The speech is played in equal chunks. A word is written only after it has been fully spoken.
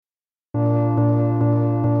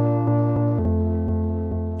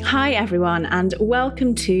Hi everyone, and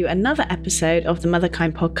welcome to another episode of the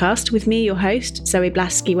Motherkind podcast with me, your host, Zoe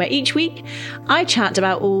Blaski, where each week I chat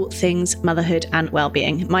about all things motherhood and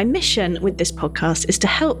well-being. My mission with this podcast is to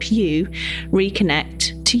help you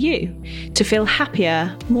reconnect to you, to feel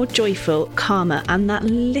happier, more joyful, calmer, and that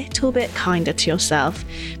little bit kinder to yourself.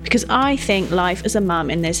 Because I think life as a mum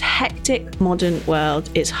in this hectic modern world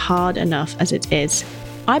is hard enough as it is.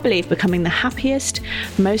 I believe becoming the happiest,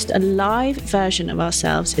 most alive version of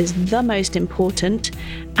ourselves is the most important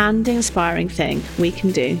and inspiring thing we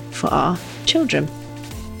can do for our children.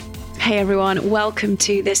 Hey everyone, welcome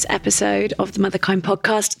to this episode of the Motherkind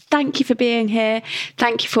podcast. Thank you for being here.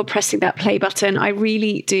 Thank you for pressing that play button. I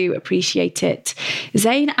really do appreciate it.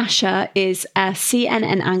 Zain Asher is a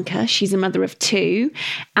CNN anchor. She's a mother of two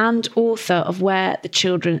and author of Where the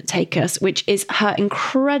Children Take Us, which is her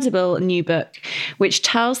incredible new book, which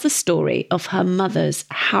tells the story of her mother's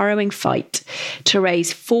harrowing fight to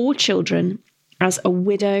raise 4 children as a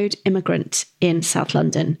widowed immigrant in South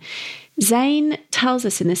London. Zain tells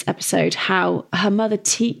us in this episode how her mother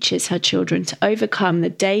teaches her children to overcome the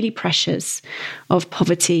daily pressures of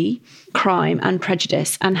poverty, crime, and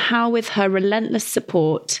prejudice, and how with her relentless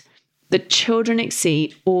support, the children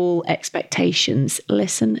exceed all expectations.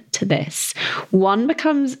 Listen to this. One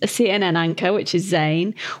becomes a CNN anchor, which is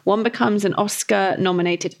Zain. One becomes an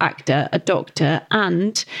Oscar-nominated actor, a doctor,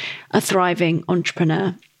 and a thriving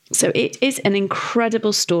entrepreneur. So it is an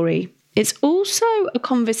incredible story. It's also a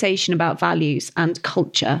conversation about values and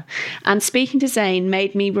culture. And speaking to Zain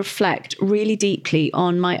made me reflect really deeply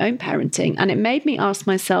on my own parenting. And it made me ask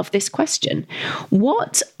myself this question: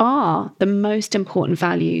 what are the most important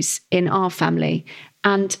values in our family?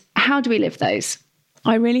 And how do we live those?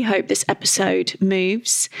 I really hope this episode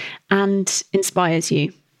moves and inspires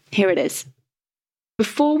you. Here it is.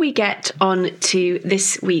 Before we get on to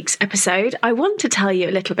this week's episode, I want to tell you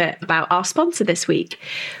a little bit about our sponsor this week.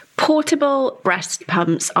 Portable breast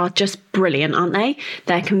pumps are just brilliant, aren't they?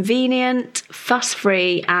 They're convenient,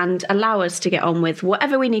 fuss-free, and allow us to get on with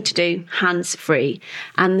whatever we need to do hands-free.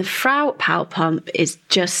 And the Frau Pau pump is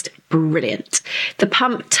just brilliant. The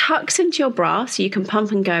pump tucks into your bra so you can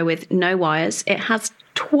pump and go with no wires. It has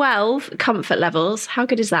 12 comfort levels. How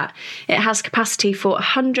good is that? It has capacity for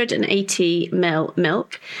 180 ml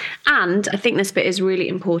milk. And I think this bit is really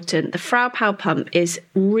important. The Frau Pau pump is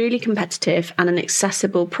really competitive and an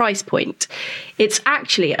accessible price point. It's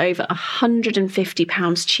actually over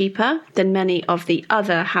 £150 cheaper than many of the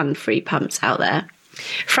other hand-free pumps out there.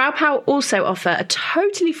 Frau Pau also offer a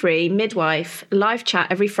totally free midwife live chat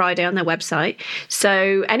every Friday on their website.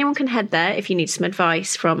 So anyone can head there if you need some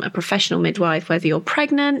advice from a professional midwife, whether you're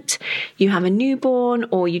pregnant, you have a newborn,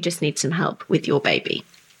 or you just need some help with your baby.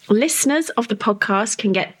 Listeners of the podcast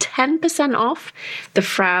can get 10% off the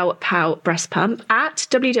Frau Pau breast pump at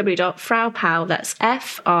www.fraupau, that's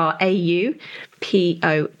FRAUPOW.com,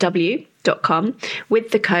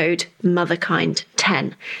 with the code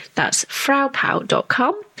Motherkind10. That's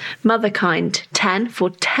fraupau.com, Motherkind10 for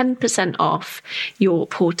 10% off your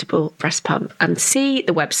portable breast pump. And see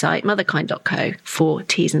the website motherkind.co for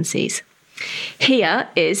T's and C's. Here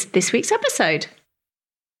is this week's episode.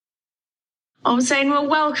 Oh, Zain, well,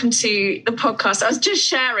 welcome to the podcast. I was just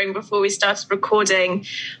sharing before we started recording,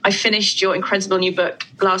 I finished your incredible new book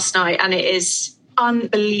last night, and it is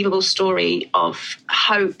unbelievable story of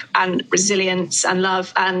hope and resilience and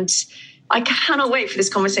love. And I cannot wait for this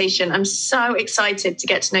conversation. I'm so excited to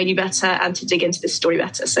get to know you better and to dig into this story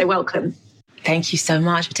better. So welcome. Thank you so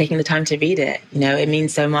much for taking the time to read it. You know, it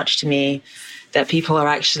means so much to me that people are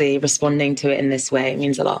actually responding to it in this way. It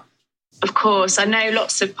means a lot. Of course, I know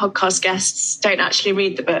lots of podcast guests don't actually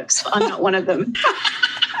read the books. I'm not one of them.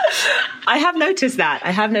 I have noticed that.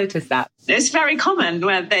 It's very common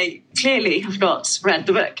where they clearly have not read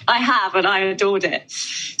the book. I have, and I adored it.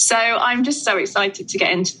 So I'm just so excited to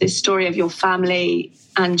get into this story of your family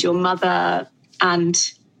and your mother and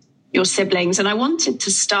your siblings. And I wanted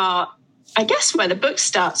to start, I guess, where the book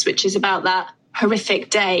starts, which is about that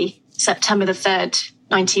horrific day, September the 3rd,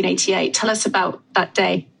 1988. Tell us about that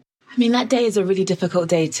day. I mean, that day is a really difficult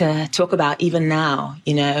day to talk about even now.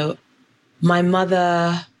 You know, my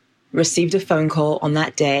mother received a phone call on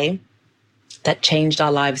that day that changed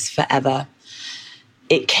our lives forever.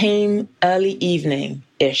 It came early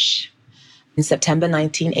evening-ish in September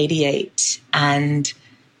 1988. And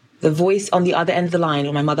the voice on the other end of the line,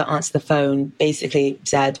 when my mother answered the phone, basically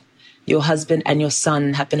said, "Your husband and your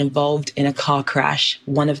son have been involved in a car crash.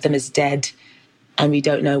 One of them is dead, and we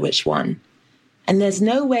don't know which one." And there's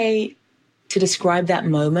no way to describe that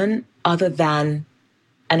moment other than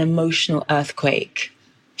an emotional earthquake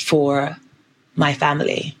for my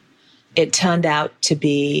family. It turned out to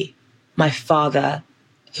be my father,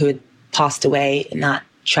 who had passed away in that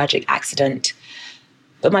tragic accident.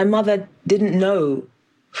 But my mother didn't know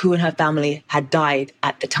who in her family had died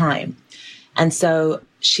at the time. And so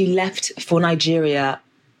she left for Nigeria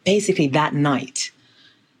basically that night.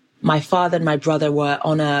 My father and my brother were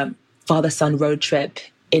on a father-son road trip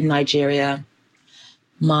in Nigeria.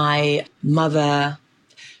 My mother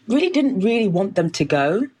didn't really want them to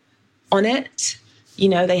go on it. You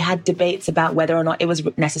know, they had debates about whether or not it was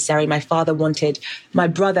necessary. My father wanted my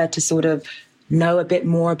brother to sort of know a bit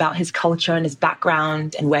more about his culture and his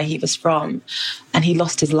background and where he was from. And he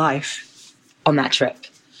lost his life on that trip.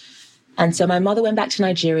 And so my mother went back to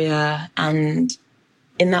Nigeria. And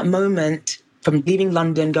in that moment, from leaving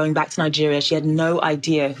London, going back to Nigeria, she had no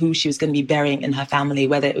idea who she was going to be burying in her family,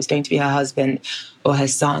 whether it was going to be her husband or her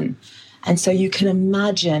son. And so you can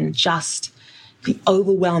imagine just the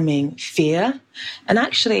overwhelming fear. And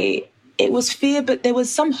actually, it was fear, but there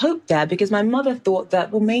was some hope there because my mother thought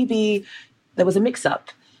that, well, maybe there was a mix-up.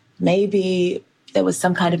 Maybe there was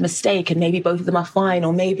some kind of mistake and maybe both of them are fine,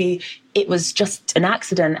 or maybe it was just an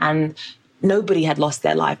accident and nobody had lost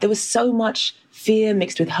their life. There was so much fear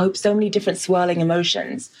mixed with hope, so many different swirling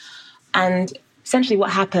emotions. And essentially what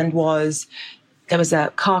happened was there was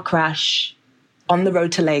a car crash on the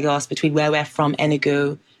road to Lagos between where we're from,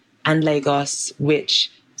 Enugu, and Lagos,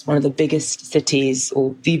 which is one of the biggest cities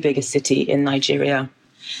or the biggest city in Nigeria.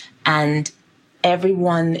 And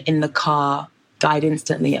everyone in the car died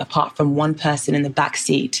instantly, apart from one person in the back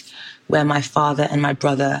seat where my father and my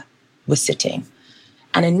brother were sitting.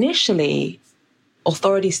 And initially,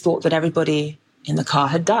 authorities thought that everybody in the car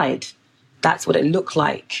had died. That's what it looked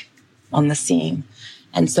like on the scene.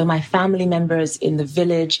 And so my family members in the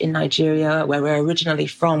village in Nigeria, where we're originally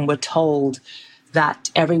from, were told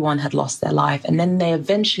that everyone had lost their life. And then they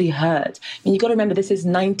eventually heard. I mean, you've got to remember, this is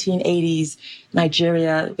 1980s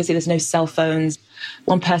Nigeria. Obviously, there's no cell phones.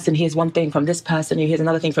 One person hears one thing from this person, who hears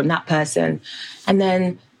another thing from that person. And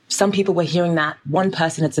then some people were hearing that one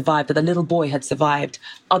person had survived, that the little boy had survived.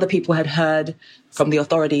 Other people had heard from the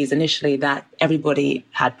authorities initially that everybody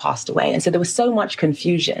had passed away. And so there was so much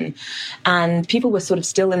confusion. And people were sort of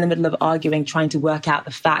still in the middle of arguing, trying to work out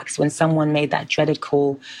the facts when someone made that dreaded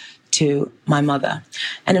call to my mother.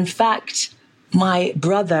 And in fact, my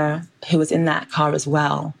brother, who was in that car as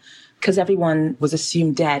well, because everyone was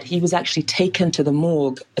assumed dead, he was actually taken to the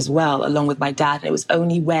morgue as well, along with my dad. And it was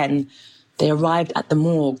only when they arrived at the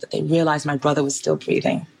morgue that they realized my brother was still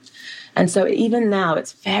breathing. And so even now,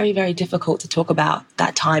 it's very, very difficult to talk about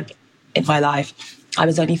that time in my life. I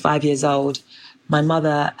was only 5 years old. My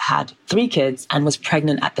mother had 3 kids and was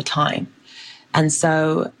pregnant at the time. And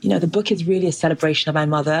so, you know, the book is really a celebration of my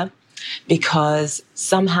mother, because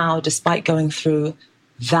somehow, despite going through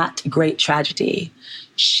that great tragedy,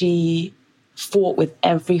 she fought with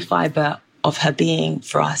every fiber of her being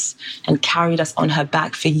for us and carried us on her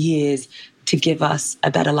back for years to give us a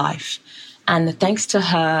better life. And thanks to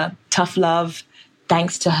her tough love,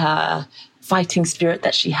 thanks to her fighting spirit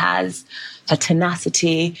that she has, her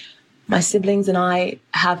tenacity, my siblings and I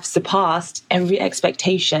have surpassed every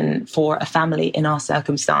expectation for a family in our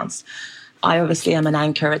circumstance. I obviously am an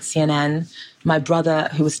anchor at CNN. My brother,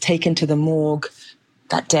 who was taken to the morgue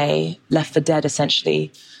that day, left for dead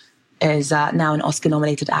essentially, is now an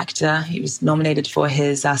Oscar-nominated actor. He was nominated for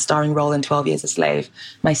his starring role in 12 Years a Slave.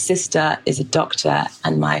 My sister is a doctor,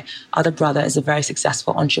 and my other brother is a very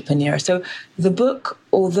successful entrepreneur. So the book,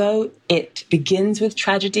 although it begins with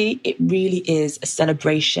tragedy, it really is a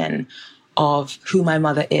celebration of who my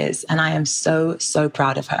mother is. And I am so, so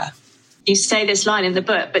proud of her. You say this line in the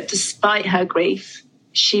book, but despite her grief,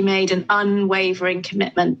 she made an unwavering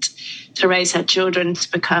commitment to raise her children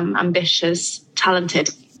to become ambitious, talented,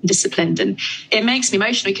 disciplined. And it makes me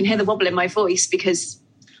emotional. You can hear the wobble in my voice, because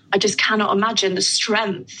I just cannot imagine the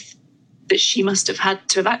strength that she must have had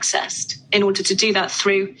to have accessed in order to do that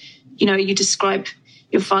through, you know, you describe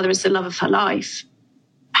your father as the love of her life.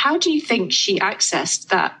 How do you think she accessed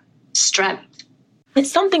that strength?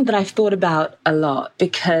 It's something that I've thought about a lot,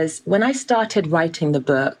 because when I started writing the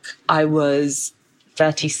book, I was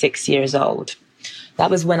 36 years old. That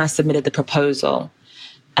was when I submitted the proposal.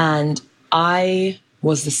 And I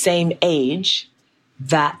was the same age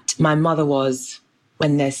that my mother was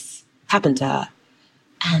when this happened to her.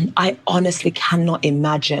 And I honestly cannot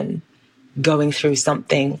imagine going through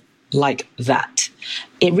something like that.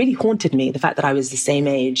 It really haunted me, the fact that I was the same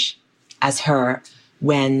age as her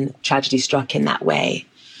when tragedy struck in that way.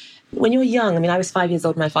 When you're young, I mean, I was 5 years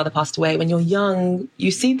old when my father passed away. When you're young, you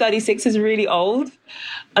see 36 is really old.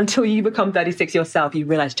 Until you become 36 yourself, you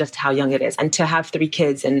realize just how young it is. And to have 3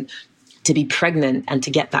 kids and to be pregnant and to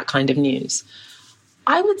get that kind of news.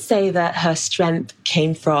 I would say that her strength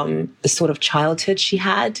came from the sort of childhood she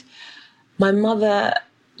had. My mother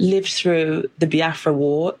lived through the Biafra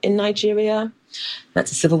War in Nigeria.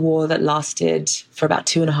 That's a civil war that lasted for about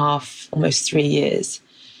 2.5, almost 3 years.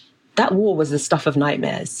 That war was the stuff of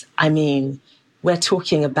nightmares. I mean, we're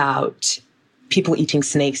talking about people eating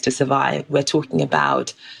snakes to survive. We're talking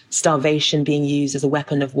about starvation being used as a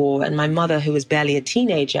weapon of war. And my mother, who was barely a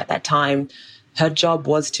teenager at that time, her job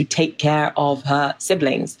was to take care of her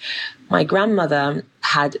siblings. My grandmother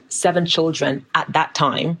had 7 children at that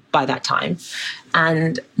time, by that time.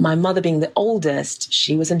 And my mother being the oldest,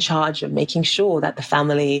 she was in charge of making sure that the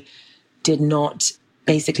family did not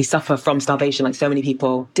basically suffer from starvation like so many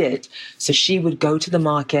people did. So she would go to the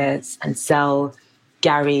markets and sell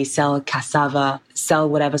gari, sell cassava, sell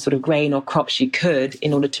whatever sort of grain or crop she could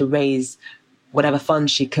in order to raise whatever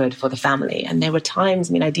funds she could for the family. And there were times,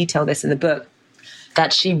 I mean, I detail this in the book,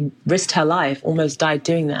 that she risked her life, almost died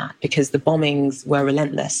doing that because the bombings were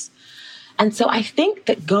relentless. And so I think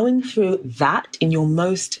that going through that in your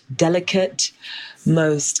most delicate,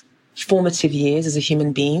 most formative years as a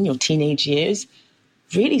human being, your teenage years,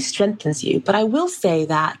 really strengthens you. But I will say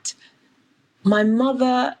that my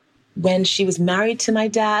mother, when she was married to my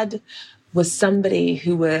dad, was somebody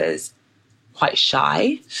who was quite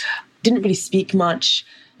shy, didn't really speak much.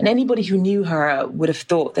 And anybody who knew her would have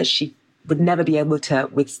thought that she would never be able to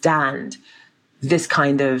withstand this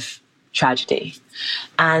kind of tragedy.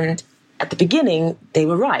 And at the beginning, they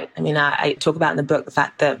were right. I mean, I talk about in the book the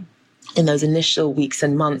fact that in those initial weeks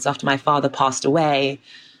and months after my father passed away,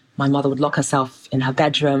 my mother would lock herself in her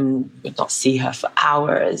bedroom, would not see her for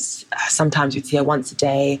hours. Sometimes we'd see her once a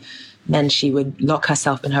day. Then she would lock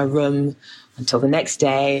herself in her room until the next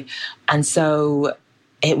day. And so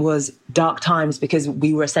it was dark times because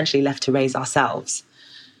we were essentially left to raise ourselves.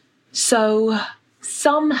 So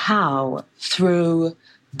somehow through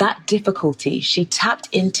that difficulty, she tapped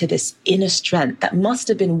into this inner strength that must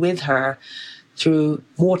have been with her through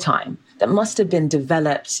wartime, that must have been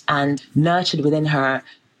developed and nurtured within her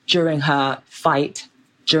during her fight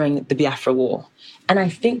during the Biafra War. And I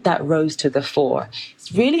think that rose to the fore.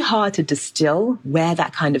 It's really hard to distill where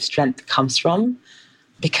that kind of strength comes from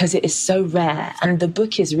because it is so rare. And the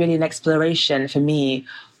book is really an exploration for me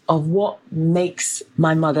of what makes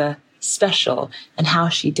my mother special and how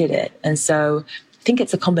she did it. And so I think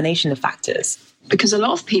it's a combination of factors. Because a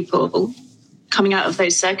lot of people coming out of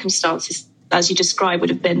those circumstances, as you described, would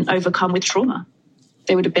have been overcome with trauma.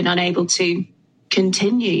 They would have been unable to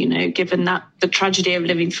continue, given that the tragedy of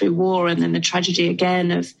living through war and then the tragedy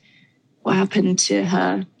again of what happened to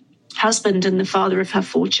her husband and the father of her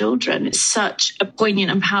 4 children. It's such a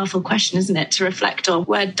poignant and powerful question, isn't it, to reflect on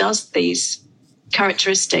where does these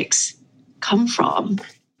characteristics come from?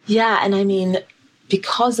 Yeah, and I mean,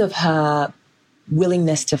 because of her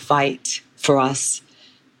willingness to fight for us,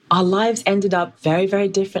 our lives ended up very, very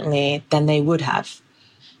differently than they would have.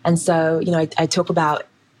 And so, I talk about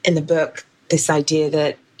in the book this idea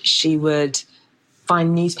that she would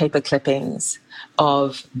find newspaper clippings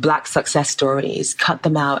of Black success stories, cut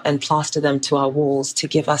them out and plaster them to our walls to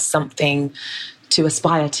give us something to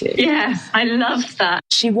aspire to. Yeah, I love that.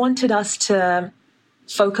 She wanted us to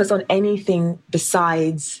focus on anything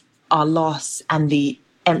besides our loss and the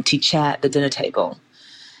empty chair at the dinner table.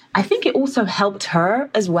 I think it also helped her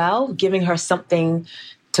as well, giving her something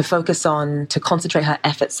to focus on, to concentrate her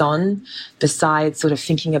efforts on, besides sort of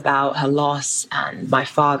thinking about her loss and my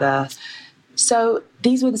father. So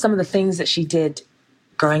these were some of the things that she did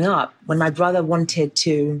growing up. When my brother wanted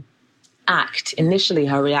to act, initially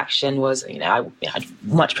her reaction was, I'd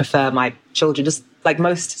much prefer my children, just like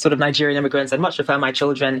most sort of Nigerian immigrants, I'd much prefer my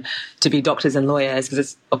children to be doctors and lawyers because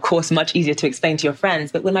it's, of course, much easier to explain to your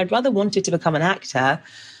friends. But when my brother wanted to become an actor,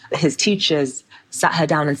 his teachers sat her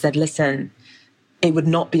down and said, listen, it would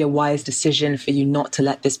not be a wise decision for you not to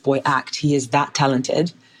let this boy act. He is that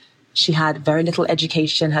talented. She had very little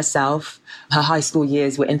education herself. Her high school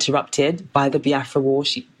years were interrupted by the Biafra War.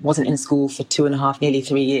 She wasn't in school for 2.5, nearly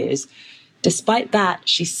 3 years. Despite that,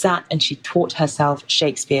 she sat and she taught herself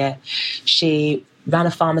Shakespeare. She ran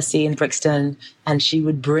a pharmacy in Brixton and she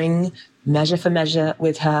would bring Measure for Measure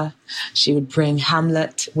with her. She would bring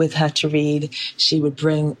Hamlet with her to read. She would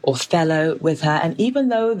bring Othello with her. And even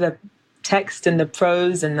though the text and the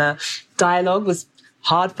prose and the dialogue was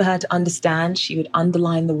hard for her to understand, she would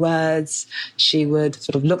underline the words. She would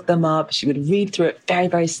sort of look them up. She would read through it very,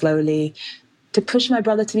 very slowly to push my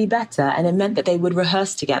brother to be better. And it meant that they would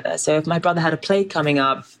rehearse together. So if my brother had a play coming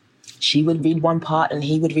up, she would read one part and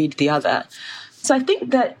he would read the other. So I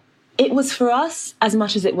think that it was for us as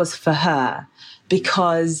much as it was for her,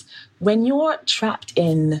 because when you're trapped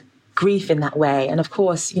in grief in that way. And of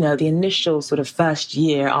course, you know, the initial sort of first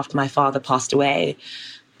year after my father passed away,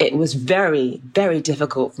 it was very, very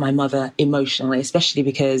difficult for my mother emotionally, especially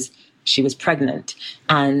because she was pregnant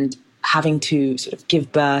and having to sort of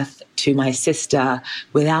give birth to my sister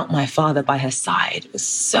without my father by her side was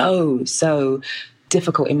so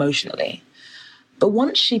difficult emotionally. But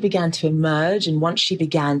once she began to emerge and once she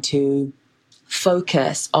began to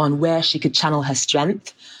focus on where she could channel her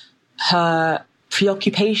strength, her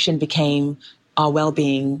preoccupation became our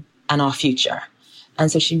well-being and our future.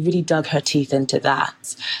 And so she really dug her teeth into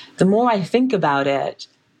that. The more I think about it,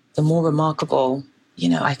 the more remarkable, you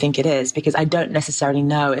know, I think it is, because I don't necessarily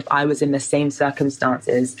know if I was in the same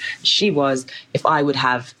circumstances she was, if I would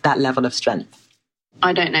have that level of strength.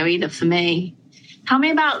 I don't know either for me. Tell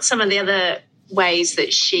me about some of the other ways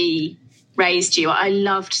that she raised you. I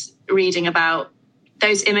loved reading about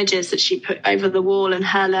those images that she put over the wall and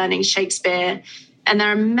her learning Shakespeare. And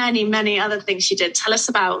there are many, many other things she did. Tell us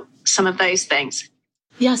about some of those things.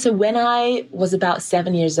 Yeah, so when I was about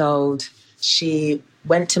 7 years old, she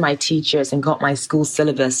went to my teachers and got my school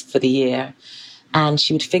syllabus for the year. And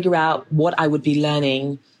she would figure out what I would be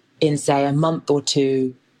learning in, say, a month or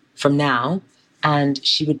two from now. And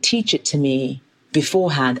she would teach it to me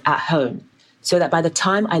beforehand at home, so that by the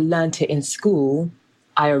time I learned it in school,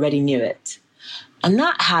 I already knew it. And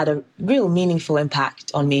that had a real meaningful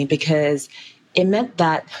impact on me because it meant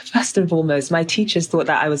that, first and foremost, my teachers thought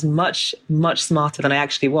that I was much, much smarter than I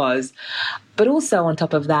actually was. But also on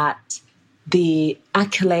top of that, the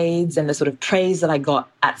accolades and the sort of praise that I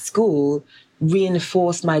got at school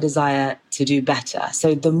reinforced my desire to do better.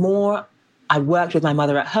 So the more I worked with my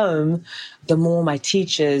mother at home, the more my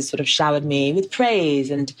teachers sort of showered me with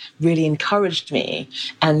praise and really encouraged me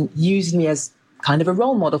and used me as kind of a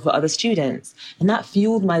role model for other students. And that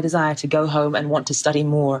fueled my desire to go home and want to study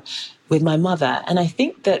more with my mother. And I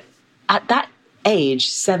think that at that age,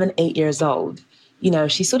 7, 8 years old, you know,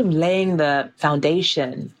 she's sort of laying the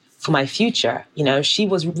foundation for my future. You know, she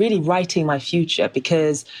was really writing my future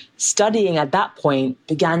because studying at that point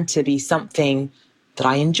began to be something that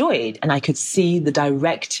I enjoyed, and I could see the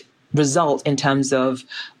direct result in terms of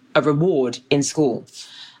a reward in school.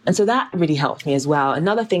 And so that really helped me as well.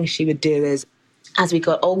 Another thing she would do is, as we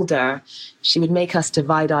got older, she would make us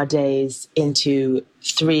divide our days into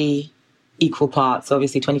 3 equal parts,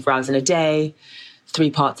 obviously 24 hours in a day,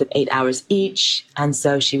 3 parts of 8 hours each. And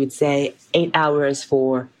so she would say 8 hours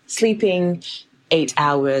for sleeping, 8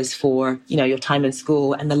 hours for, you know, your time in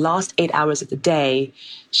school. And the last 8 hours of the day,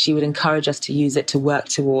 she would encourage us to use it to work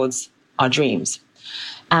towards our dreams.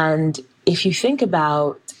 And if you think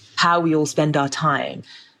about how we all spend our time,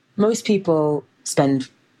 most people spend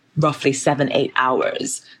roughly 7, 8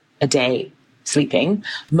 hours a day sleeping.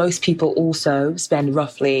 Most people also spend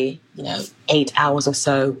roughly, 8 hours or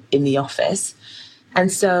so in the office.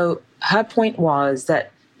 And so her point was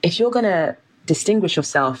that if you're going to distinguish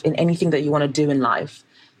yourself in anything that you want to do in life,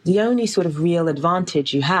 the only sort of real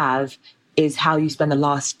advantage you have is how you spend the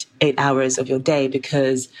last 8 hours of your day,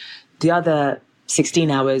 because the other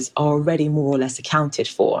 16 hours are already more or less accounted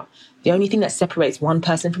for. The only thing that separates one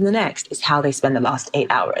person from the next is how they spend the last 8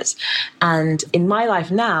 hours. And in my life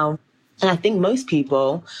now, and I think most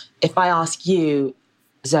people, if I ask you,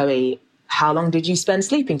 Zoe, how long did you spend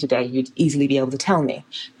sleeping today? You'd easily be able to tell me.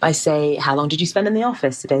 If I say, how long did you spend in the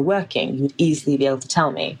office today working? You'd easily be able to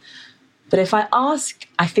tell me. But if I ask,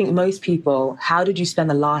 I think most people, how did you spend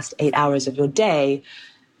the last 8 hours of your day,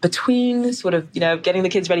 between sort of, getting the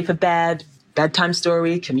kids ready for bed, bedtime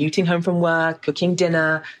story, commuting home from work, cooking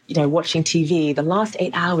dinner, watching TV, the last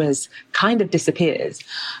 8 hours kind of disappears.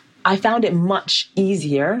 I found it much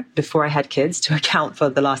easier before I had kids to account for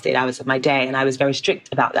the last 8 hours of my day, and I was very strict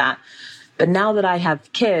about that. But now that I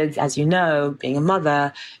have kids, as you know, being a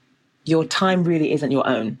mother, your time really isn't your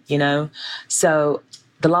own, So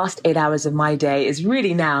the last 8 hours of my day is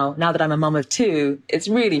really now that I'm a mum of 2, it's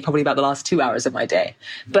really probably about the last 2 hours of my day.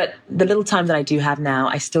 But the little time that I do have now,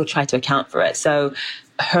 I still try to account for it. So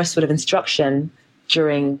her sort of instruction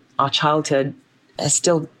during our childhood has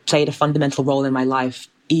still played a fundamental role in my life,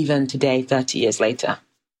 even today, 30 years later.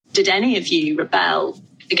 Did any of you rebel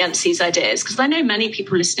against these ideas? Because I know many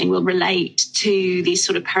people listening will relate to these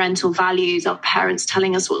sort of parental values, our parents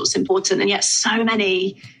telling us what's important, and yet so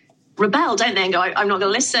many rebel, don't they, and go, I'm not going to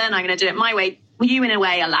listen, I'm going to do it my way. Were you in a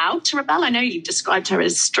way allowed to rebel? I know you described her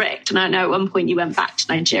as strict, and I know at one point you went back to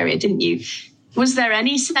Nigeria, didn't you? Was there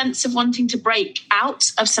any sense of wanting to break out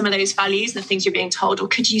of some of those values and the things you're being told, or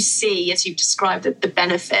could you see, as you've described, the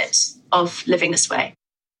benefit of living this way?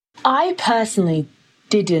 I personally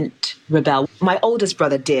didn't rebel. My oldest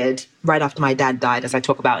brother did, right after my dad died, as I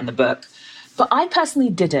talk about in the book. But I personally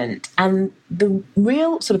didn't. And the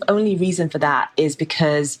real sort of only reason for that is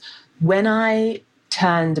because when I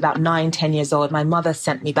turned about 9, 10 years old, my mother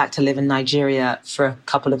sent me back to live in Nigeria for a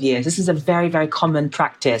couple of years. This is a very, very common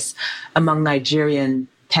practice among Nigerian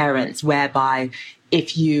parents, whereby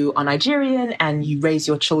if you are Nigerian and you raise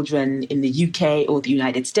your children in the UK or the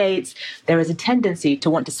United States, there is a tendency to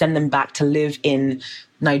want to send them back to live in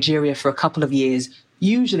Nigeria for a couple of years,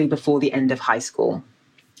 usually before the end of high school,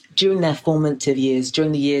 during their formative years,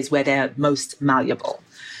 during the years where they're most malleable.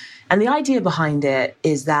 And the idea behind it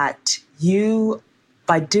is that you,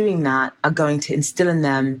 by doing that, are going to instill in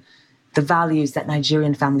them the values that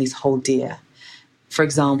Nigerian families hold dear. For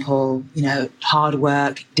example, hard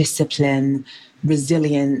work, discipline,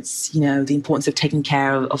 resilience, the importance of taking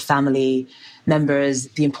care of family members,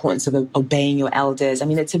 the importance of obeying your elders. I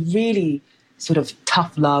mean, it's a really sort of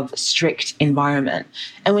tough love, strict environment.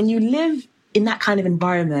 And when you live in that kind of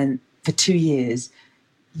environment for 2 years,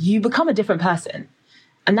 you become a different person.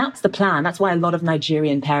 And that's the plan. That's why a lot of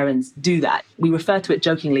Nigerian parents do that. We refer to it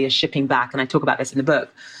jokingly as shipping back, and I talk about this in the book.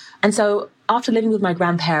 And so after living with my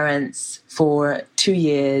grandparents for 2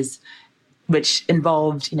 years, which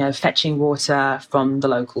involved, fetching water from the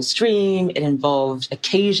local stream, it involved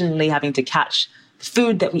occasionally having to catch the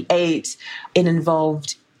food that we ate, it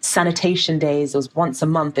involved sanitation days. It was once a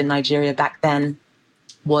month in Nigeria back then,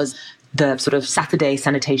 was the sort of Saturday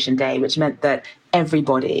sanitation day, which meant that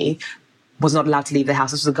everybody was not allowed to leave the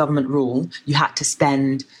house. This was a government rule. You had to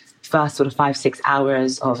spend first sort of 5-6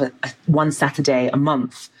 hours of one Saturday a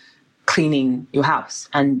month cleaning your house.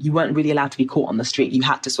 And you weren't really allowed to be caught on the street. You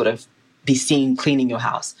had to sort of be seen cleaning your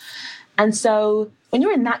house. And so when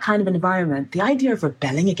you're in that kind of an environment, the idea of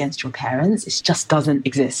rebelling against your parents, it just doesn't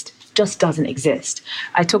exist. Just doesn't exist.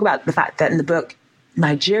 I talk about the fact that in the book,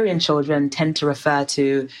 Nigerian children tend to refer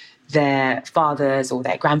to their fathers or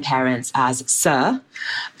their grandparents as sir,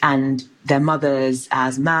 and their mothers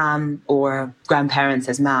as ma'am, or grandparents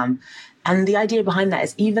as ma'am. And the idea behind that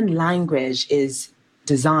is even language is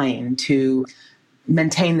designed to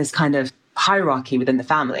maintain this kind of hierarchy within the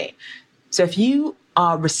family. So if you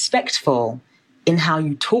are respectful in how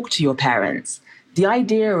you talk to your parents, the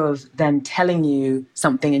idea of them telling you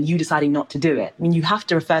something and you deciding not to do it, I mean, you have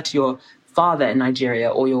to refer to your father in Nigeria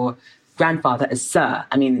or your grandfather as sir.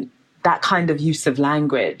 I mean, that kind of use of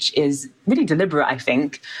language is really deliberate, I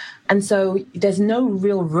think. And so there's no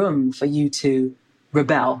real room for you to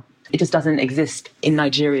rebel. It just doesn't exist in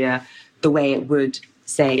Nigeria the way it would,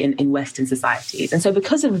 say, in Western societies. And so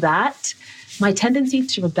because of that, my tendency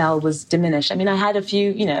to rebel was diminished. I mean, I had a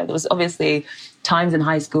few, there was obviously times in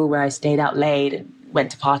high school where I stayed out late and went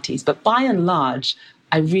to parties. But by and large,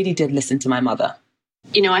 I really did listen to my mother.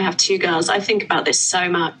 I have 2 girls. I think about this so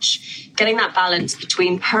much. Getting that balance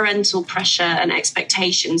between parental pressure and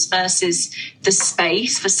expectations versus the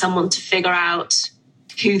space for someone to figure out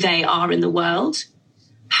who they are in the world.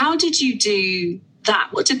 How did you do that?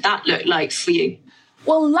 What did that look like for you?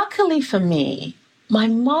 Well, luckily for me, my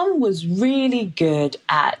mom was really good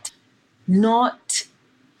at not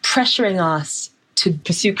pressuring us to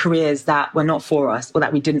pursue careers that were not for us or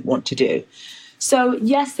that we didn't want to do. So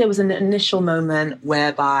yes, there was an initial moment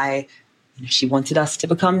whereby she wanted us to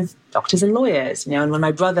become doctors and lawyers, and when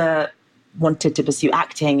my brother wanted to pursue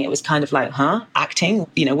acting, it was kind of like, acting?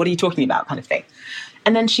 What are you talking about kind of thing.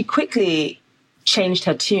 And then she quickly changed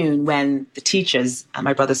her tune when the teachers at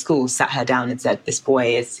my brother's school sat her down and said, this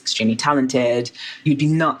boy is extremely talented. You'd be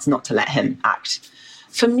nuts not to let him act.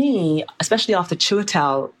 For me, especially after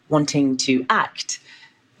Chiwetel wanting to act,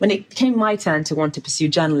 when it came my turn to want to pursue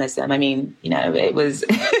journalism, I mean, it was,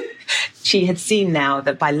 she had seen now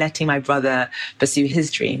that by letting my brother pursue his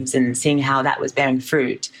dreams and seeing how that was bearing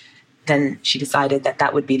fruit, then she decided that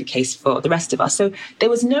that would be the case for the rest of us. So there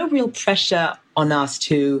was no real pressure on us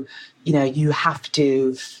to, you have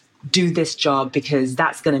to do this job because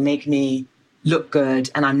that's going to make me look good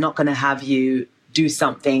and I'm not going to have you do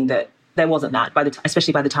something that there wasn't that,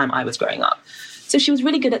 especially by the time I was growing up. So she was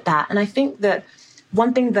really good at that. And I think that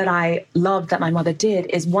one thing that I loved that my mother did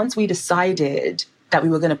is once we decided that we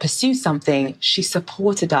were going to pursue something, she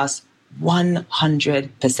supported us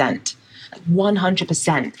 100%.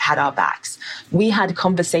 100% had our backs. We had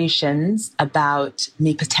conversations about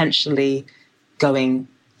me potentially going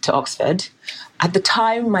to Oxford. At the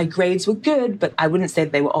time, my grades were good, but I wouldn't say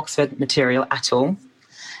they were Oxford material at all.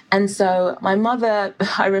 And so my mother,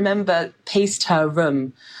 I remember, paced her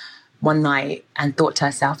room one night and thought to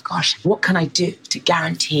herself, gosh, what can I do to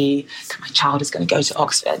guarantee that my child is going to go to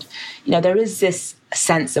Oxford? There is this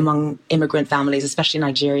sense among immigrant families, especially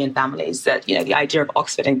Nigerian families, that, the idea of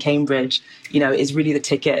Oxford and Cambridge, is really the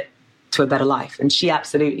ticket to a better life. And she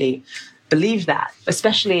absolutely believe that,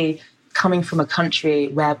 especially coming from a country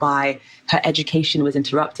whereby her education was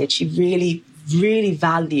interrupted. She really, really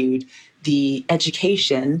valued the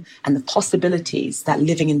education and the possibilities that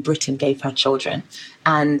living in Britain gave her children.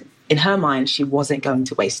 And in her mind, she wasn't going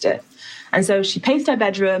to waste it. And so she paced her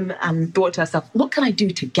bedroom and thought to herself, what can I do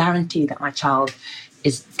to guarantee that my child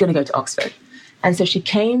is going to go to Oxford? And so she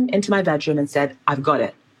came into my bedroom and said, I've got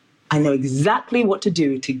it. I know exactly what to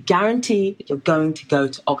do to guarantee that you're going to go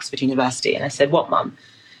to Oxford University. And I said, what, Mum?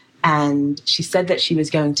 And she said that she was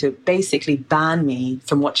going to basically ban me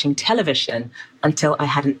from watching television until I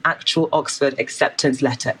had an actual Oxford acceptance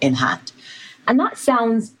letter in hand. And that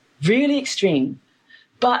sounds really extreme,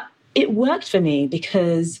 but it worked for me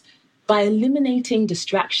because by eliminating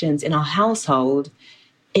distractions in our household,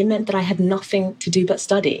 it meant that I had nothing to do but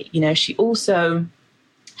study. You know, she also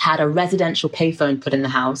had a residential payphone put in the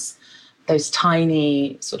house, those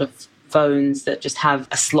tiny sort of phones that just have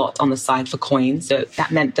a slot on the side for coins. So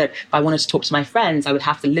that meant that if I wanted to talk to my friends, I would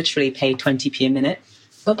have to literally pay 20p a minute.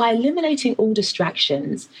 But by eliminating all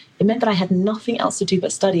distractions, it meant that I had nothing else to do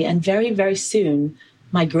but study. And very, very soon,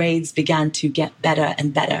 my grades began to get better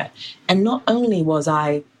and better. And not only was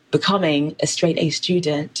I becoming a straight A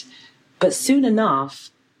student, but soon enough,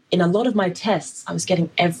 in a lot of my tests, I was getting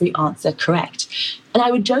every answer correct. And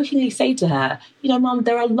I would jokingly say to her, you know, Mum,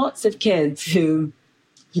 there are lots of kids who,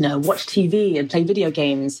 you know, watch TV and play video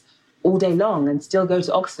games all day long and still go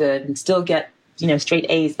to Oxford and still get, you know, straight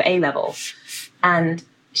A's for A level. And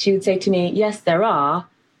she would say to me, yes, there are,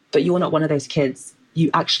 but you're not one of those kids. You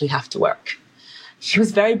actually have to work. She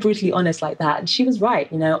was very brutally honest like that. And she was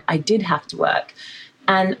right. You know, I did have to work.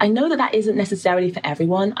 And I know that that isn't necessarily for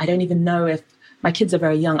everyone. I don't even know if my kids are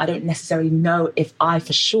very young. I don't necessarily know if I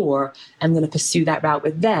for sure am going to pursue that route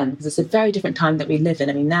with them, because it's a very different time that we live in.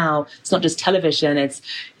 I mean, now it's not just television,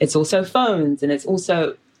 it's also phones, and it's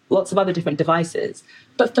also lots of other different devices.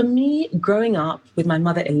 But for me, growing up with my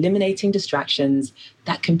mother eliminating distractions,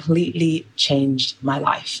 that completely changed my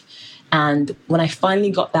life. And when I finally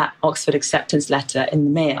got that Oxford acceptance letter in the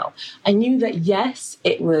mail, I knew that, yes,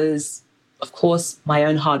 it was, of course, my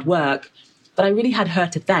own hard work, but I really had her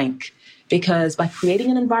to thank, because by creating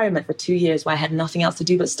an environment for 2 years where I had nothing else to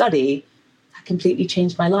do but study, that completely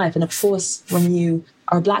changed my life. And of course, when you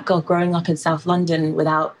are a Black girl growing up in South London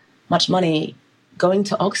without much money, going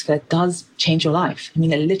to Oxford does change your life. I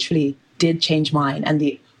mean, it literally did change mine and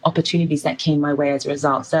the opportunities that came my way as a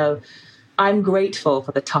result. So I'm grateful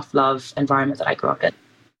for the tough love environment that I grew up in.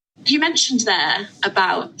 You mentioned there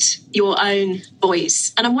about your own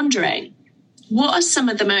voice, and I'm wondering, what are some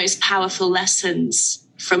of the most powerful lessons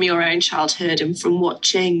from your own childhood and from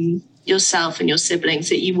watching yourself and your siblings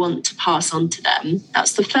that you want to pass on to them?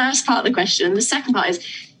 That's the first part of the question. And the second part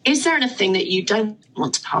is there anything that you don't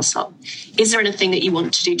want to pass on? Is there anything that you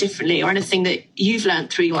want to do differently, or anything that you've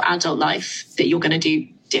learned through your adult life that you're going to do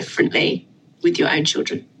differently with your own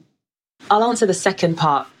children? I'll answer the second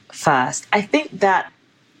part first. I think that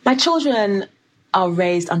my children are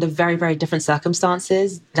raised under very, very different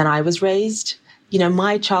circumstances than I was raised. You know,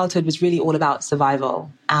 my childhood was really all about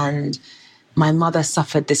survival, and my mother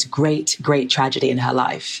suffered this great, great tragedy in her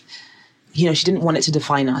life. You know, she didn't want it to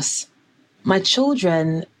define us. My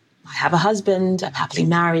children, I have a husband, I'm happily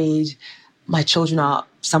married. My children are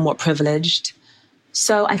somewhat privileged.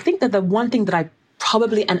 So I think that the one thing that I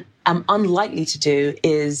probably am unlikely to do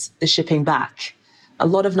is the shipping back. A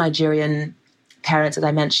lot of Nigerian parents, as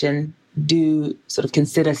I mentioned, do sort of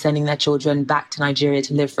consider sending their children back to Nigeria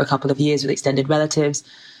to live for a couple of years with extended relatives.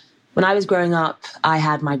 When I was growing up, I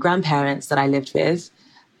had my grandparents that I lived with.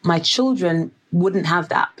 My children wouldn't have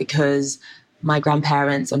that because my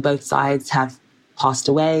grandparents on both sides have passed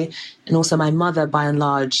away. And also my mother, by and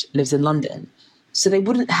large, lives in London. So they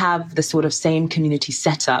wouldn't have the sort of same community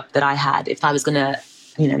setup that I had if I was going to,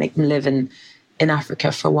 you know, make them live in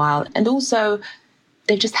Africa for a while. And also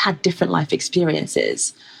they've just had different life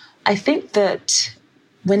experiences. I think that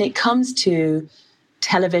when it comes to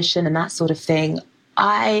television and that sort of thing,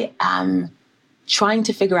 I am trying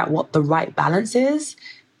to figure out what the right balance is.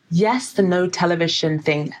 Yes, the no television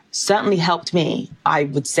thing certainly helped me. I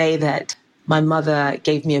would say that my mother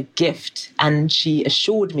gave me a gift, and she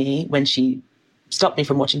assured me when she stopped me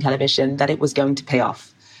from watching television that it was going to pay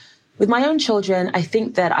off. With my own children, I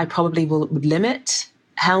think that I probably would limit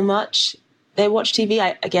how much they watch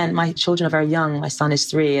TV. Again, my children are very young. My son is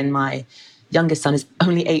 3 and my youngest son is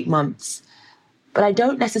only 8 months. But I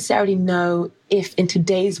don't necessarily know if in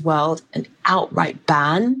today's world an outright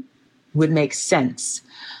ban would make sense,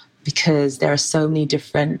 because there are so many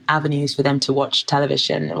different avenues for them to watch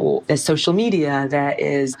television. Or there's social media, there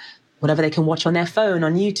is whatever they can watch on their phone,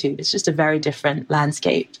 on YouTube. It's just a very different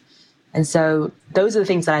landscape. And so those are the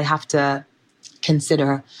things that I have to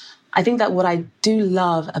consider. I think that what I do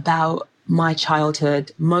love about my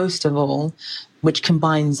childhood, most of all, which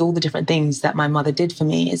combines all the different things that my mother did for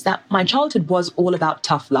me, is that my childhood was all about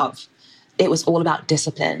tough love. It was all about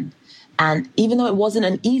discipline. And even though it wasn't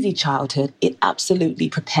an easy childhood, it absolutely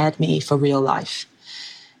prepared me for real life.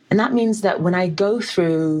 And that means that when I go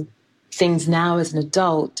through things now as an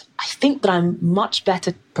adult, I think that I'm much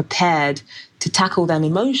better prepared to tackle them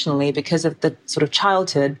emotionally because of the sort of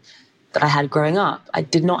childhood that I had growing up. I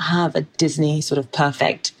did not have a Disney sort of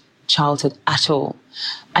perfect childhood at all.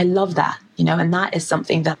 I love that, and that is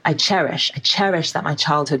something that I cherish. I cherish that my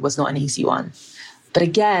childhood was not an easy one. But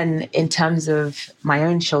again, in terms of my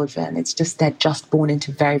own children, it's just they're just born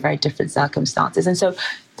into very, very different circumstances. And so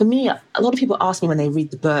for me, a lot of people ask me when they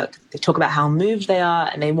read the book, they talk about how moved they are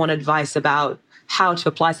and they want advice about how to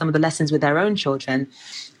apply some of the lessons with their own children.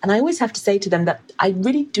 And I always have to say to them that I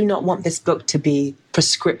really do not want this book to be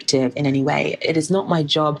prescriptive in any way. It is not my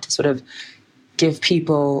job to sort of give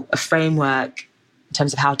people a framework in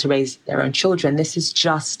terms of how to raise their own children. This is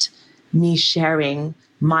just me sharing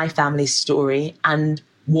my family's story and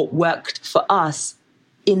what worked for us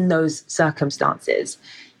in those circumstances.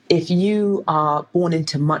 If you are born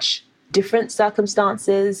into much different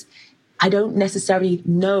circumstances, I don't necessarily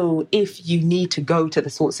know if you need to go to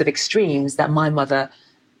the sorts of extremes that my mother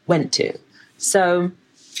went to. So,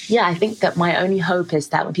 yeah, I think that my only hope is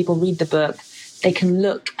that when people read the book, they can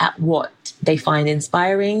look at what they find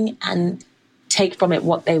inspiring and take from it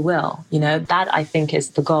what they will. That I think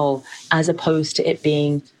is the goal, as opposed to it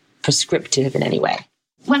being prescriptive in any way.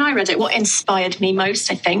 When I read it, what inspired me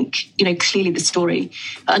most, I think, clearly the story.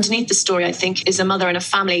 But underneath the story, I think, is a mother and a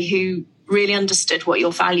family who really understood what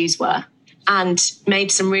your values were and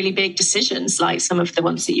made some really big decisions, like some of the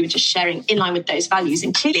ones that you were just sharing, in line with those values.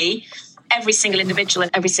 And clearly, every single individual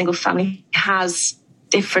and every single family has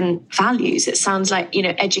different values. It sounds like,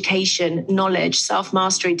 education, knowledge,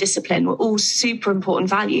 self-mastery, discipline were all super important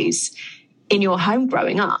values in your home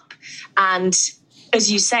growing up. And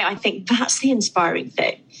as you say, I think that's the inspiring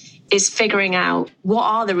thing, is figuring out what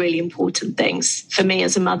are the really important things for me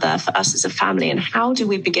as a mother, for us as a family, and how do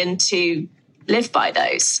we begin to live by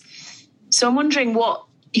those? So I'm wondering what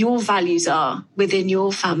your values are within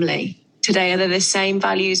your family today. Are they the same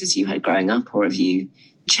values as you had growing up, or have you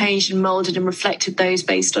changed and molded and reflected those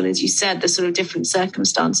based on, as you said, the sort of different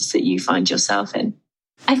circumstances that you find yourself in?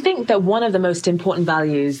 I think that one of the most important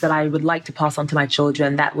values that I would like to pass on to my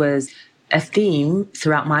children, that was a theme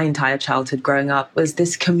throughout my entire childhood growing up, was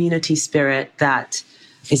this community spirit that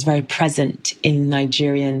is very present in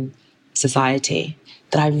Nigerian society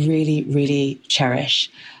that I really, really cherish.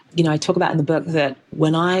 I talk about in the book that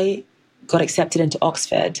when I got accepted into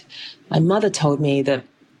Oxford, my mother told me that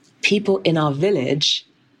people in our village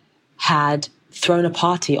had thrown a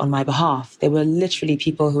party on my behalf. There were literally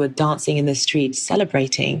people who were dancing in the streets,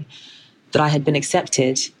 celebrating that I had been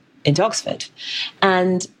accepted into Oxford.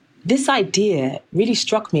 And this idea really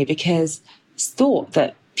struck me, because I thought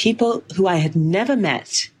that people who I had never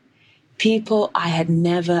met, people I had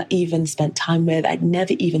never even spent time with, I'd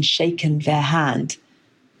never even shaken their hand,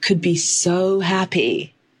 could be so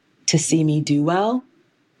happy to see me do well,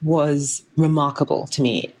 was remarkable to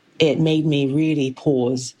me. It made me really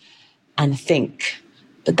pause and think.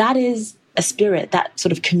 But that is a spirit, that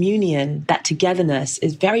sort of communion, that togetherness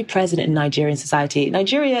is very present in Nigerian society.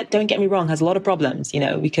 Nigeria, don't get me wrong, has a lot of problems.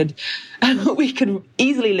 We could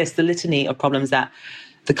easily list the litany of problems that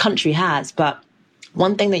the country has. But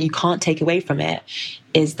one thing that you can't take away from it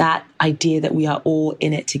is that idea that we are all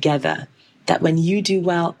in it together, that when you do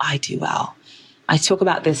well, I do well. I talk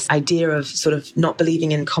about this idea of sort of not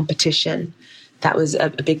believing in competition. That was a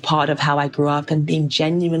big part of how I grew up, and being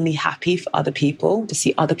genuinely happy for other people, to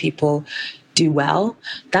see other people do well.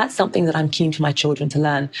 That's something that I'm keen for my children to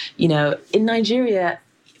learn. In Nigeria,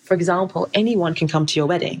 for example, anyone can come to your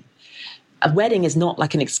wedding. A wedding is not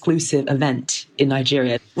like an exclusive event in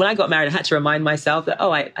Nigeria. When I got married, I had to remind myself that,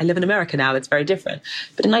 I live in America now, it's very different.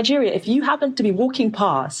 But in Nigeria, if you happen to be walking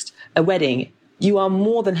past a wedding, you are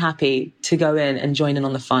more than happy to go in and join in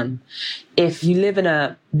on the fun. If you live in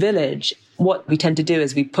a village, what we tend to do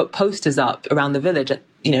is we put posters up around the village that,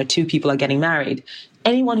 two people are getting married.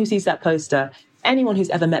 Anyone who sees that poster, anyone who's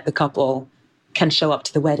ever met the couple, can show up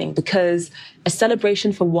to the wedding, because a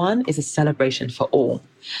celebration for one is a celebration for all.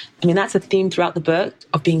 That's a theme throughout the book,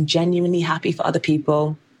 of being genuinely happy for other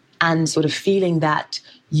people and sort of feeling that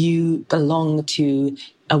you belong to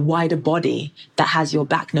a wider body that has your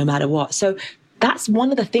back no matter what. So that's one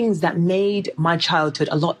of the things that made my childhood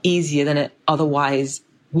a lot easier than it otherwise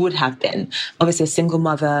would have been. Obviously, a single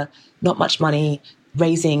mother, not much money,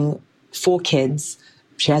 raising 4 kids.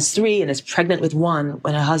 She has 3 and is pregnant with 1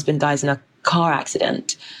 when her husband dies in a car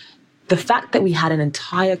accident. The fact that we had an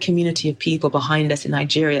entire community of people behind us in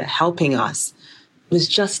Nigeria helping us was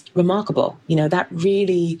just remarkable. That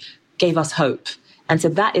really gave us hope. And so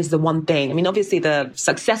that is the one thing. I mean, obviously the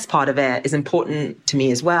success part of it is important to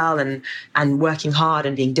me as well, and working hard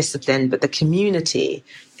and being disciplined, but the community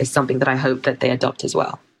is something that I hope that they adopt as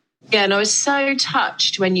well. Yeah, and I was so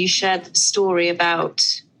touched when you shared the story about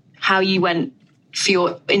how you went for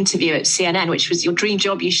your interview at CNN, which was your dream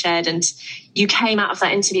job you shared, and you came out of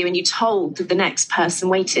that interview and you told the next person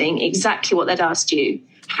waiting exactly what they'd asked you,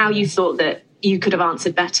 how you thought that you could have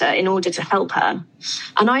answered better in order to help her.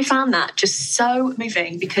 And I found that just so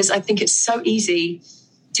moving, because I think it's so easy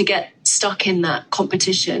to get stuck in that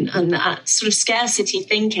competition and that sort of scarcity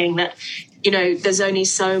thinking that, there's only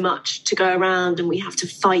so much to go around and we have to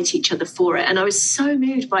fight each other for it. And I was so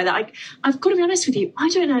moved by that. I've got to be honest with you, I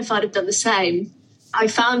don't know if I'd have done the same. I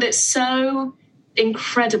found it so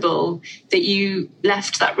incredible that you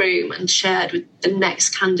left that room and shared with the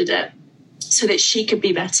next candidate so that she could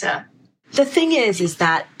be better. The thing is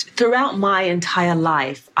that throughout my entire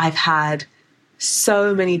life, I've had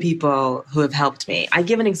so many people who have helped me. I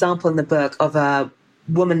give an example in the book of a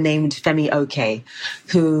woman named Femi Oke,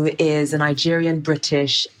 who is a Nigerian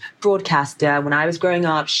British broadcaster. When I was growing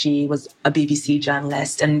up, she was a BBC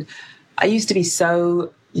journalist. And I used to be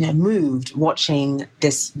so, moved watching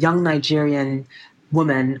this young Nigerian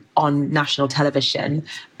woman on national television.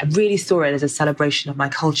 I really saw it as a celebration of my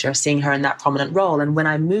culture, seeing her in that prominent role. And when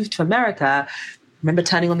I moved to America, I remember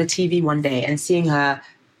turning on the TV one day and seeing her,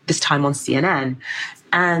 this time on CNN.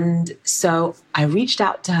 And so I reached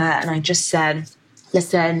out to her and I just said,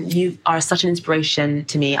 listen, you are such an inspiration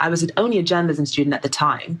to me. I was only a journalism student at the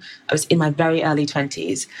time. I was in my very early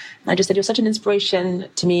 20s. And I just said, you're such an inspiration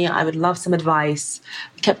to me. I would love some advice.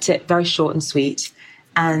 I kept it very short and sweet.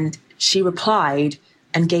 And she replied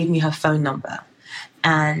and gave me her phone number.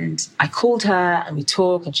 And I called her and we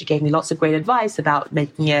talked and she gave me lots of great advice about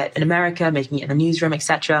making it in America, making it in a newsroom,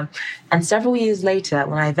 etc. And several years later,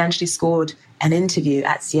 when I eventually scored an interview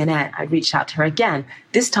at CNN, I reached out to her again.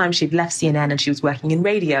 This time she'd left CNN and she was working in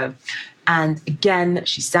radio. And again,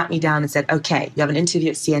 she sat me down and said, okay, you have an interview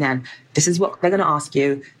at CNN. This is what they're going to ask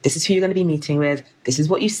you. This is who you're going to be meeting with. This is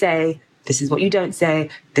what you say. This is what you don't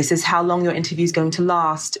say. This is how long your interview is going to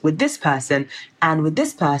last with this person. And with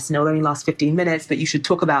this person, it'll only last 15 minutes, but you should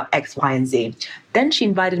talk about X, Y, and Z. Then she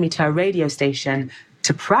invited me to a radio station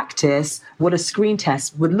to practice what a screen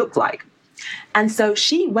test would look like. And so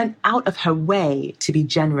she went out of her way to be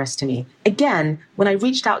generous to me. Again, when I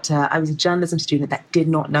reached out to her, I was a journalism student that did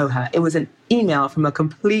not know her. It was an email from a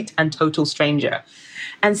complete and total stranger.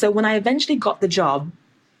 And so when I eventually got the job,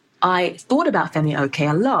 I thought about Femi Oke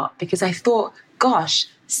a lot because I thought, gosh,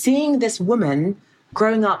 seeing this woman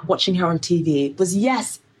growing up, watching her on TV was,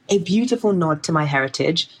 yes, a beautiful nod to my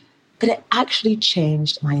heritage, but it actually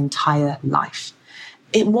changed my entire life.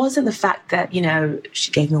 It wasn't the fact that,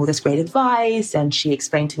 she gave me all this great advice and she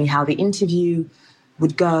explained to me how the interview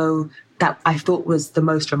would go that I thought was the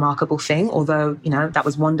most remarkable thing, although, that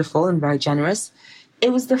was wonderful and very generous.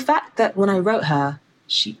 It was the fact that when I wrote her,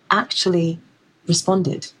 she actually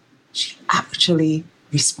responded. She actually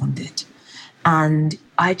responded. And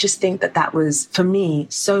I just think that was, for me,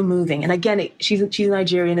 so moving. And again, she's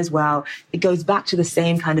Nigerian as well. It goes back to the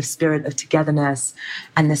same kind of spirit of togetherness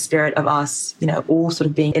and the spirit of us, all sort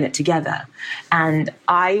of being in it together. And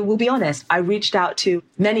I will be honest, I reached out to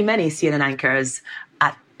many, many CNN anchors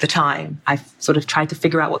at the time. I sort of tried to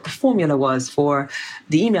figure out what the formula was for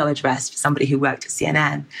the email address for somebody who worked at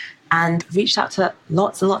CNN. And reached out to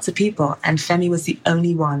lots and lots of people. And Femi was the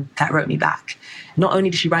only one that wrote me back. Not only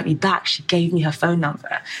did she write me back, she gave me her phone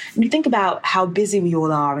number. And you think about how busy we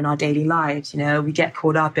all are in our daily lives. We get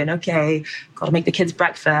caught up in, okay, got to make the kids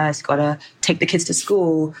breakfast, got to take the kids to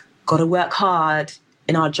school, got to work hard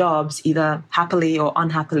in our jobs, either happily or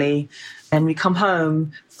unhappily. And we come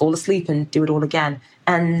home, fall asleep and do it all again.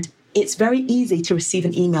 And it's very easy to receive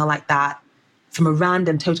an email like that from a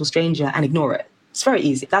random total stranger and ignore it. It's very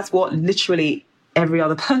easy. That's what literally every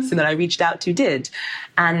other person that I reached out to did.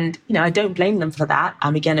 And, I don't blame them for that.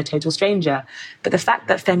 I'm, again, a total stranger. But the fact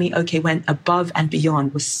that Femi Oke went above and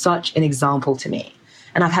beyond was such an example to me.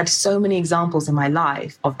 And I've had so many examples in my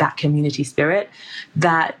life of that community spirit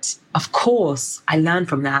that, of course, I learned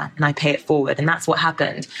from that and I pay it forward. And that's what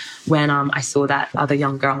happened when I saw that other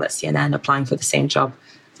young girl at CNN applying for the same job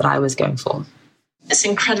that I was going for. It's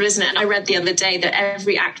incredible, isn't it? And I read the other day that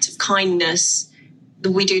every act of kindness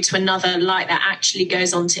we do to another like that actually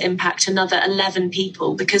goes on to impact another 11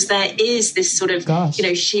 people, because there is this sort of,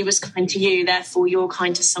 she was kind to you, therefore you're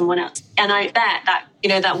kind to someone else. And I bet that,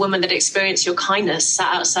 that woman that experienced your kindness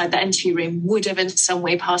sat outside the interview room would have in some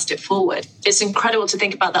way passed it forward. It's incredible to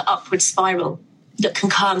think about the upward spiral that can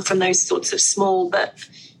come from those sorts of small but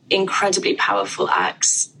incredibly powerful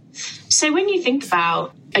acts. So when you think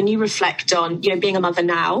about and you reflect on, being a mother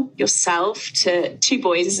now yourself to 2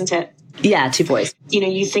 boys, isn't it? Yeah, 2 boys.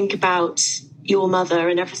 You think about your mother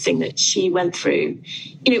and everything that she went through.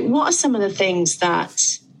 What are some of the things that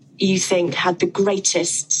you think had the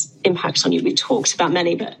greatest impact on you? We talked about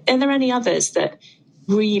many, but are there any others that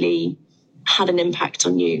really had an impact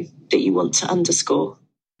on you that you want to underscore?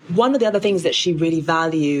 One of the other things that she really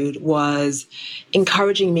valued was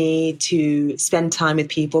encouraging me to spend time with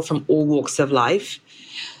people from all walks of life.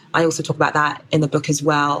 I also talk about that in the book as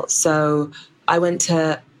well. So I went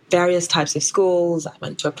to various types of schools. I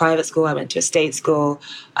went to a private school. I went to a state school.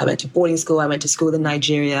 I went to boarding school. I went to school in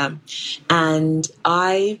Nigeria. And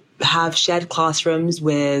I have shared classrooms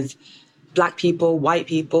with Black people, white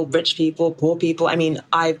people, rich people, poor people. I mean,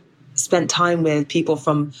 I've spent time with people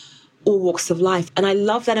from all walks of life. And I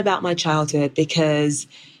love that about my childhood, because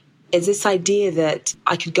it's this idea that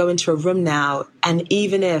I could go into a room now, and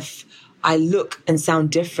even if I look and sound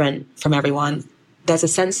different from everyone, there's a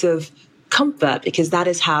sense of comfort, because that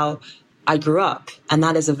is how I grew up. And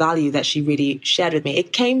that is a value that she really shared with me.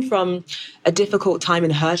 It came from a difficult time in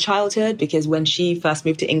her childhood, because when she first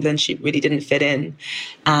moved to England, she really didn't fit in.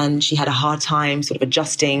 And she had a hard time sort of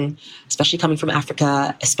adjusting, especially coming from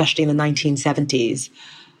Africa, especially in the 1970s.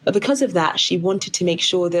 But because of that, she wanted to make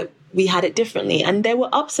sure that we had it differently. And there were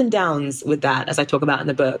ups and downs with that, as I talk about in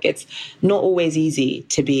the book. It's not always easy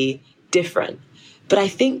to be different. But I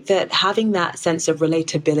think that having that sense of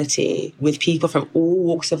relatability with people from all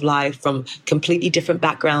walks of life, from completely different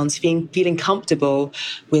backgrounds, feeling comfortable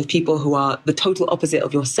with people who are the total opposite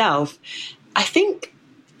of yourself, I think,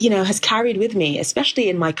 has carried with me, especially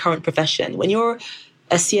in my current profession. When you're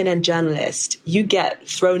a CNN journalist, you get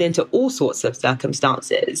thrown into all sorts of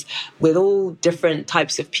circumstances with all different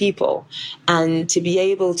types of people. And to be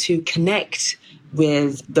able to connect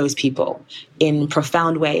with those people in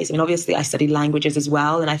profound ways. I mean, obviously, I studied languages as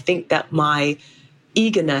well. And I think that my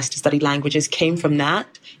eagerness to study languages came from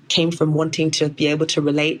wanting to be able to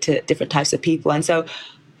relate to different types of people. And so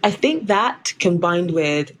I think that, combined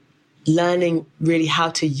with learning really how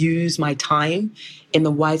to use my time in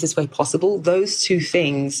the wisest way possible, those 2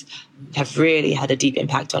 things have really had a deep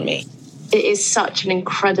impact on me. It is such an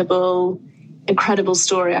incredible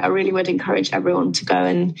story. I really would encourage everyone to go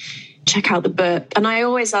and check out the book. And I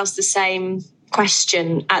always ask the same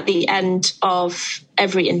question at the end of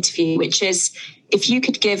every interview, which is, if you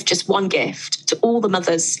could give just one gift to all the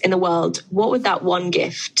mothers in the world, what would that one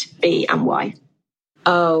gift be and why?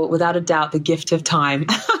 Oh, without a doubt, the gift of time.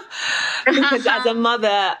 Because as a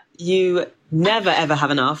mother, you never, ever have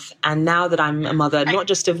enough. And now that I'm a mother, not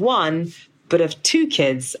just of 1, but of 2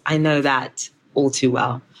 kids, I know that all too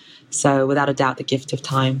well. So without a doubt, the gift of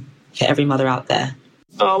time for every mother out there.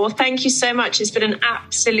 Oh, well, thank you so much. It's been an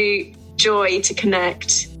absolute joy to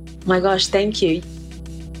connect. My gosh, thank you.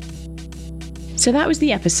 So that was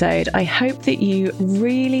the episode. I hope that you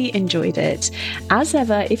really enjoyed it. As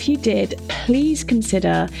ever, if you did, please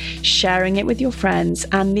consider sharing it with your friends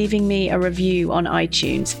and leaving me a review on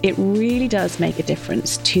iTunes. It really does make a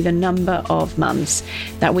difference to the number of mums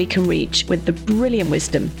that we can reach with the brilliant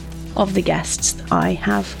wisdom of the guests that I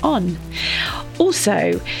have on.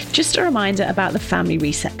 Also, just a reminder about the Family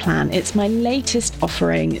Reset Plan. It's my latest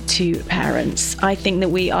offering to parents. I think that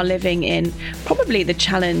we are living in probably the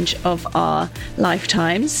challenge of our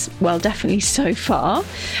lifetimes, well, definitely so far.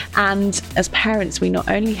 And as parents, we not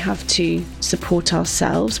only have to support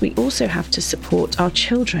ourselves, we also have to support our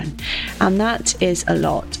children. And that is a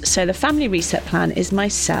lot. So the Family Reset Plan is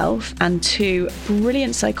myself and 2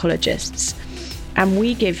 brilliant psychologists. And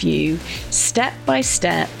we give you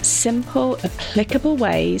step-by-step, simple, applicable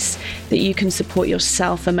ways that you can support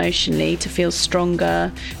yourself emotionally to feel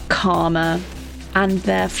stronger, calmer, and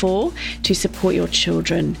therefore to support your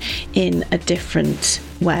children in a different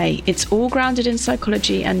way. It's all grounded in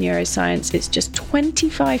psychology and neuroscience. It's just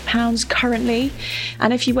 £25 currently.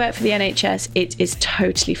 And if you work for the NHS, it is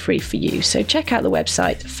totally free for you. So check out the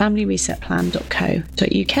website,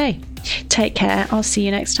 familyresetplan.co.uk. Take care. I'll see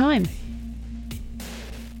you next time.